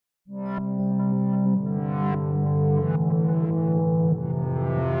Well,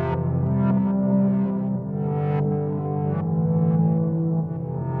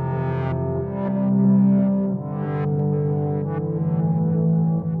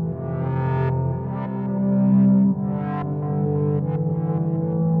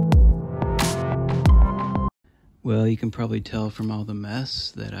 you can probably tell from all the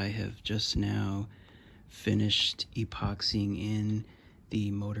mess that I have just now finished epoxying in the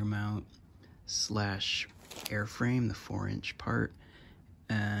motor mount slash airframe, the 4-inch part,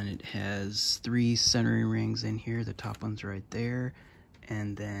 and it has 3 centering rings in here. The top one's right there,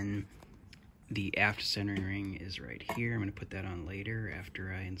 and then the aft centering ring is right here. I'm going to put that on later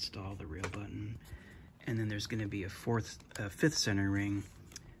after I install the rail button, and then there's going to be a 5th centering ring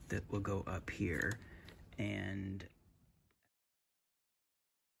that will go up here. And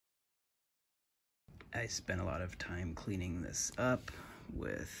I spent a lot of time cleaning this up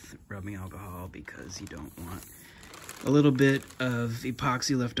with rubbing alcohol because you don't want a little bit of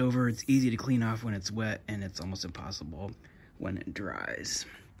epoxy left over. It's easy to clean off when it's wet, and it's almost impossible when it dries.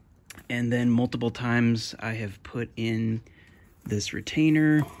 And then multiple times I have put in this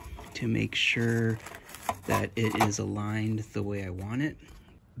retainer to make sure that it is aligned the way I want it,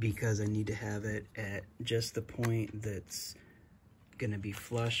 because I need to have it at just the point that's going to be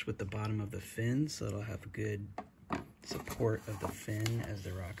flush with the bottom of the fin, so it'll have good support of the fin as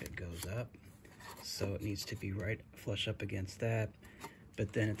the rocket goes up. So it needs to be right flush up against that,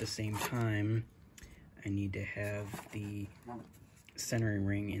 but then at the same time I need to have the centering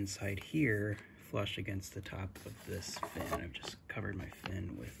ring inside here flush against the top of this fin. I've just covered my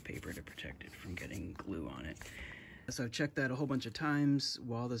fin with paper to protect it from getting glue on it. So I've checked that a whole bunch of times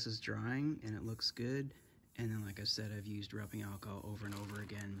while this is drying, and it looks good. And then, like I said, I've used rubbing alcohol over and over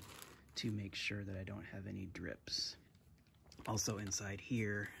again to make sure that I don't have any drips. Also inside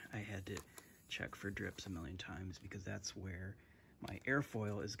here, I had to check for drips a million times because that's where my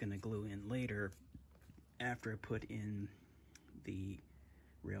airfoil is going to glue in later after I put in the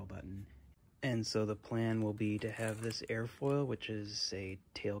rail button. And so the plan will be to have this airfoil, which is a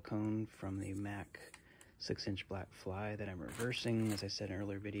tail cone from the Mac 6-inch black fly that I'm reversing, as I said in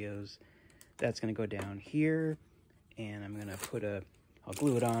earlier videos. That's going to go down here, and I'm going to put I'll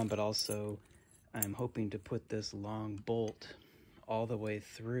glue it on, but also I'm hoping to put this long bolt all the way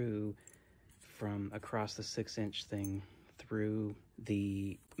through from across the 6-inch thing through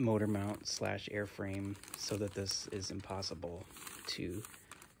the motor mount slash airframe so that this is impossible to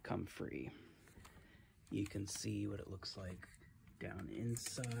come free. You can see what it looks like down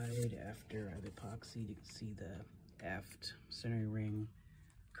inside after I've epoxied. You can see the aft centering ring,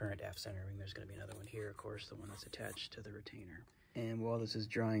 current aft centering ring. There's going to be another one here, of course, the one that's attached to the retainer. And while this is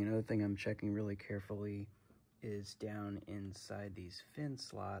drying, another thing I'm checking really carefully is down inside these fin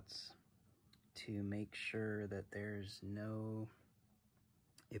slots to make sure that there's no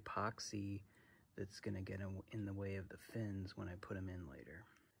epoxy that's going to get in the way of the fins when I put them in later.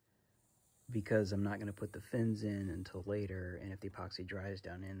 Because I'm not going to put the fins in until later, and if the epoxy dries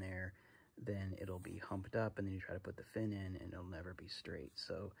down in there, then it'll be humped up, and then you try to put the fin in and it'll never be straight.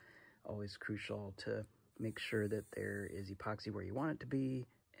 So always crucial to make sure that there is epoxy where you want it to be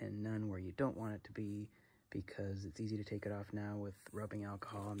and none where you don't want it to be, because it's easy to take it off now with rubbing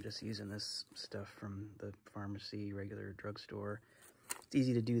alcohol. I'm just using this stuff from the pharmacy, regular drugstore. It's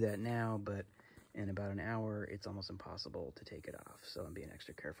easy to do that now, but in about an hour, it's almost impossible to take it off. So I'm being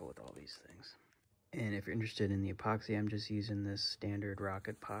extra careful with all these things. And if you're interested in the epoxy, I'm just using this standard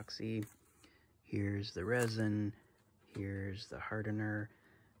rocket epoxy. Here's the resin, here's the hardener.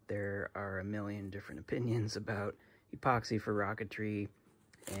 There are a million different opinions about epoxy for rocketry,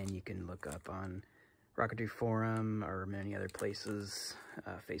 and you can look up on Rocketry Forum or many other places,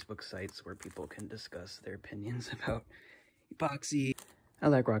 Facebook sites where people can discuss their opinions about epoxy. I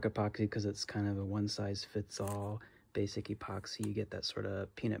like rocket epoxy because it's kind of a one-size-fits-all basic epoxy. You get that sort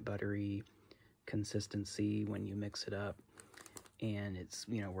of peanut buttery consistency when you mix it up, and it's,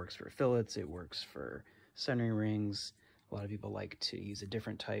 you know, works for fillets, it works for centering rings. A lot of people like to use a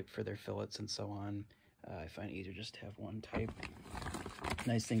different type for their fillets and so on. I find it easier just to have one type.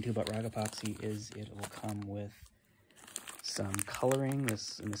 Nice thing too about rocket epoxy is it will come with some coloring.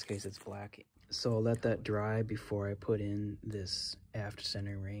 In this case it's black. So I'll let that dry before I put in this aft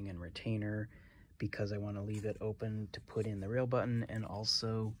centering ring and retainer, because I want to leave it open to put in the rail button, and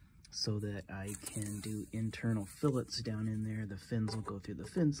also so that I can do internal fillets down in there. The fins will go through the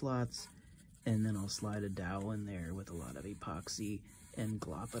fin slots, and then I'll slide a dowel in there with a lot of epoxy and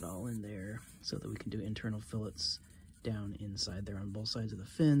glop it all in there so that we can do internal fillets down inside there on both sides of the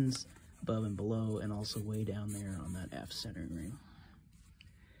fins, above and below, and also way down there on that aft centering ring.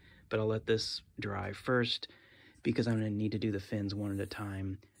 but I'll let this dry first because I'm going to need to do the fins one at a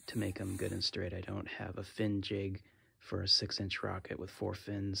time to make them good and straight. I don't have a fin jig for a 6-inch rocket with 4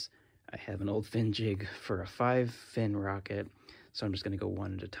 fins. I have an old fin jig for a 5-fin rocket, so I'm just going to go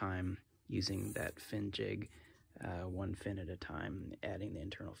one at a time using that fin jig, 1 fin at a time, adding the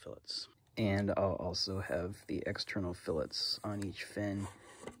internal fillets. And I'll also have the external fillets on each fin,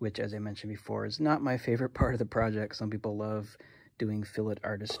 which, as I mentioned before, is not my favorite part of the project. Some people love doing fillet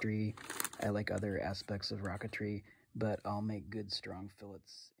artistry. I like other aspects of rocketry, but I'll make good, strong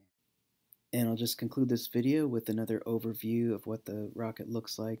fillets. And I'll just conclude this video with another overview of what the rocket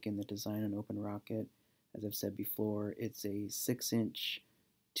looks like in the design on Open Rocket. As I've said before, it's a 6-inch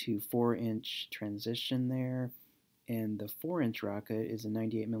to 4-inch transition there, and the 4-inch rocket is a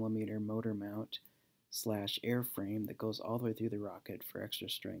 98mm motor mount / airframe that goes all the way through the rocket for extra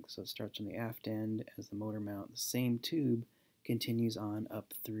strength. So it starts on the aft end as the motor mount. The same tube continues on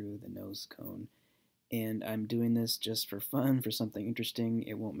up through the nose cone. And I'm doing this just for fun, for something interesting.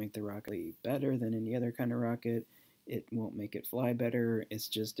 It won't make the rocket better than any other kind of rocket. It won't make it fly better. It's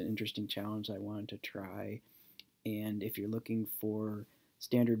just an interesting challenge I wanted to try. And if you're looking for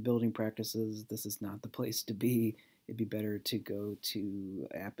standard building practices, this is not the place to be. It'd be better to go to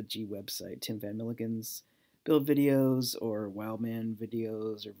Apogee website, Tim Van Milligan's build videos, or Wildman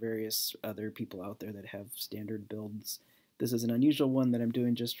videos, or various other people out there that have standard builds. This is an unusual one that I'm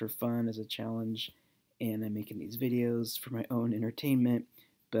doing just for fun as a challenge, and I'm making these videos for my own entertainment,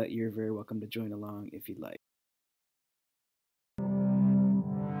 but you're very welcome to join along if you'd like.